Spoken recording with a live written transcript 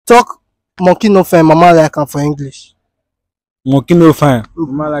Talk monkey no fine, mama like am for English. Monkey no fine,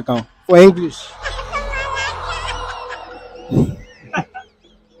 mama like am for English.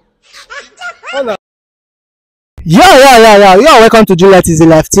 Yeah. You are welcome to Juliet Easy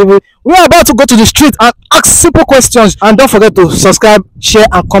Life TV. We are about to go to the street and ask simple questions. And don't forget to subscribe, share,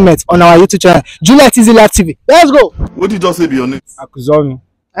 and comment on our YouTube channel, Juliet Easy Life TV. Let's go. What did you just say be your name? Akuzonu.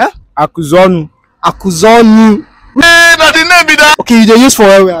 Akuzonu. That the name be that. Okay, you dey use for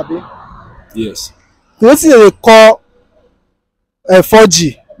where we are. Yes. Wetin dey call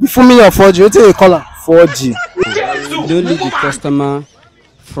 4G? The full meaning of 4G. Wetin dey call am? 4G. Don't leave the customer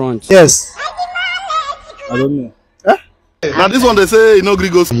front. Yes. I don't know. Now this one they say you know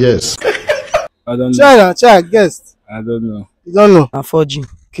Grigos. Yes. I don't know. Try guess. I don't know. You don't know? 4G.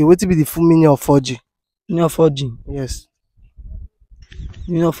 Okay, wetin be the full meaning of 4G? Meaning of 4G. Yes.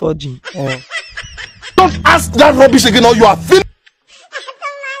 Meaning of 4G. Don't ask that rubbish again or you are finished.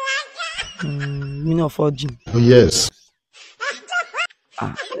 Meaning of 4G. Yes.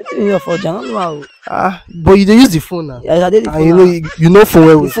 Meaning of 4G. I don't know how. But you dey use the phone now. Yeah, I did the phone. And you know phone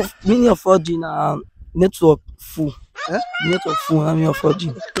well. Meaning of 4G na network full. Network full na meaning of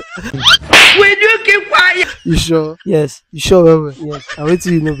 4G. Will you keep quiet? You sure? Yes. You sure well? Yes. And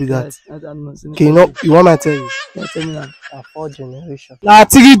wetin you know be that? Yes. I don't know. Okay, you want me to tell you? Yeah, tell me now. 4 generation. Na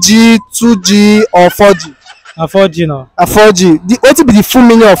 3G, 2G or 4G? Na 4G now. 4G. Wetin be the full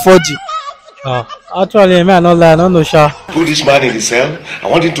meaning of 4G? Actually, me I no lie, I don't know sha. Put this man in the cell. I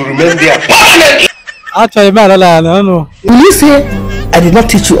want him to remain there permanently. Actually, me I no lie, I don't know. Will you say I did not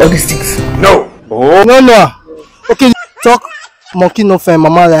teach you all these things? No. No. Okay, talk monkey no fine,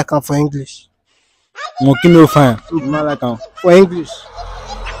 mama like am for English. Monkey no fine, mama like am for English.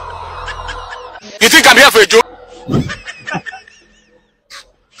 You think I'm here for a joke?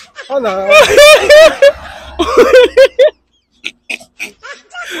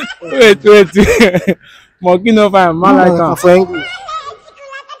 Wait. Monkey no fine, mama like am for English.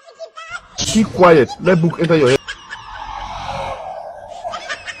 Keep quiet. Let book enter your head.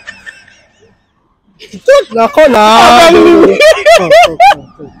 Na call na.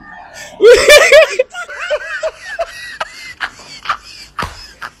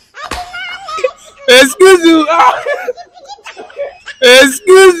 Excuse you.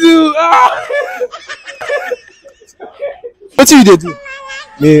 Excuse you. Wetin you dey do?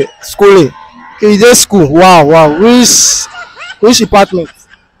 Me schooling. Okay, you dey school. Wow. Which department?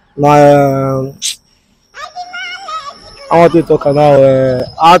 Na I want to talk now.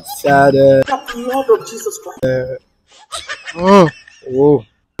 Art and. Lord of Jesus Christ. Oh.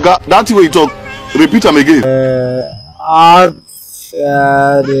 That way you talk. Repeat them again. Art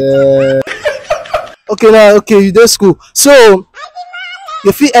and. Okay, you dey school. So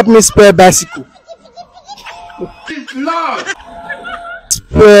you fit help me spell bicycle? Lord.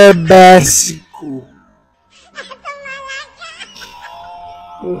 Spell bicycle.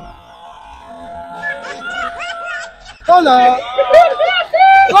 Hola.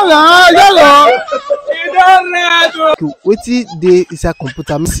 Wetin dey inside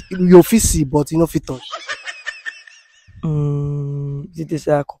computer? You fit see but you no fit touch. It is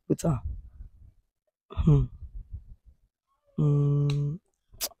a computer.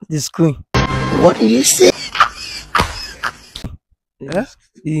 The screen. What did you say?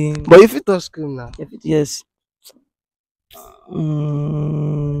 But you fit touch screen now. Yes.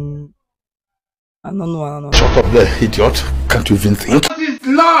 I don't know. Shut up there, idiot. Can't you even think?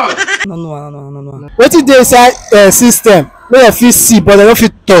 Lord. I don't know. Wetin dey inside system wey you fit see but you no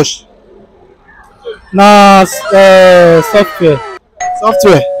fit touch? Na software.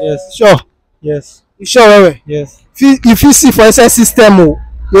 Software? Yes. Sure. Yes. You sure well? Yes. You fit see for inside system o.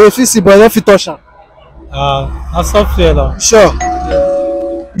 You fit see but you no fit touch am. Na software now. Sure.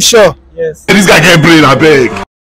 You sure? Yes. This guy get brain, I beg.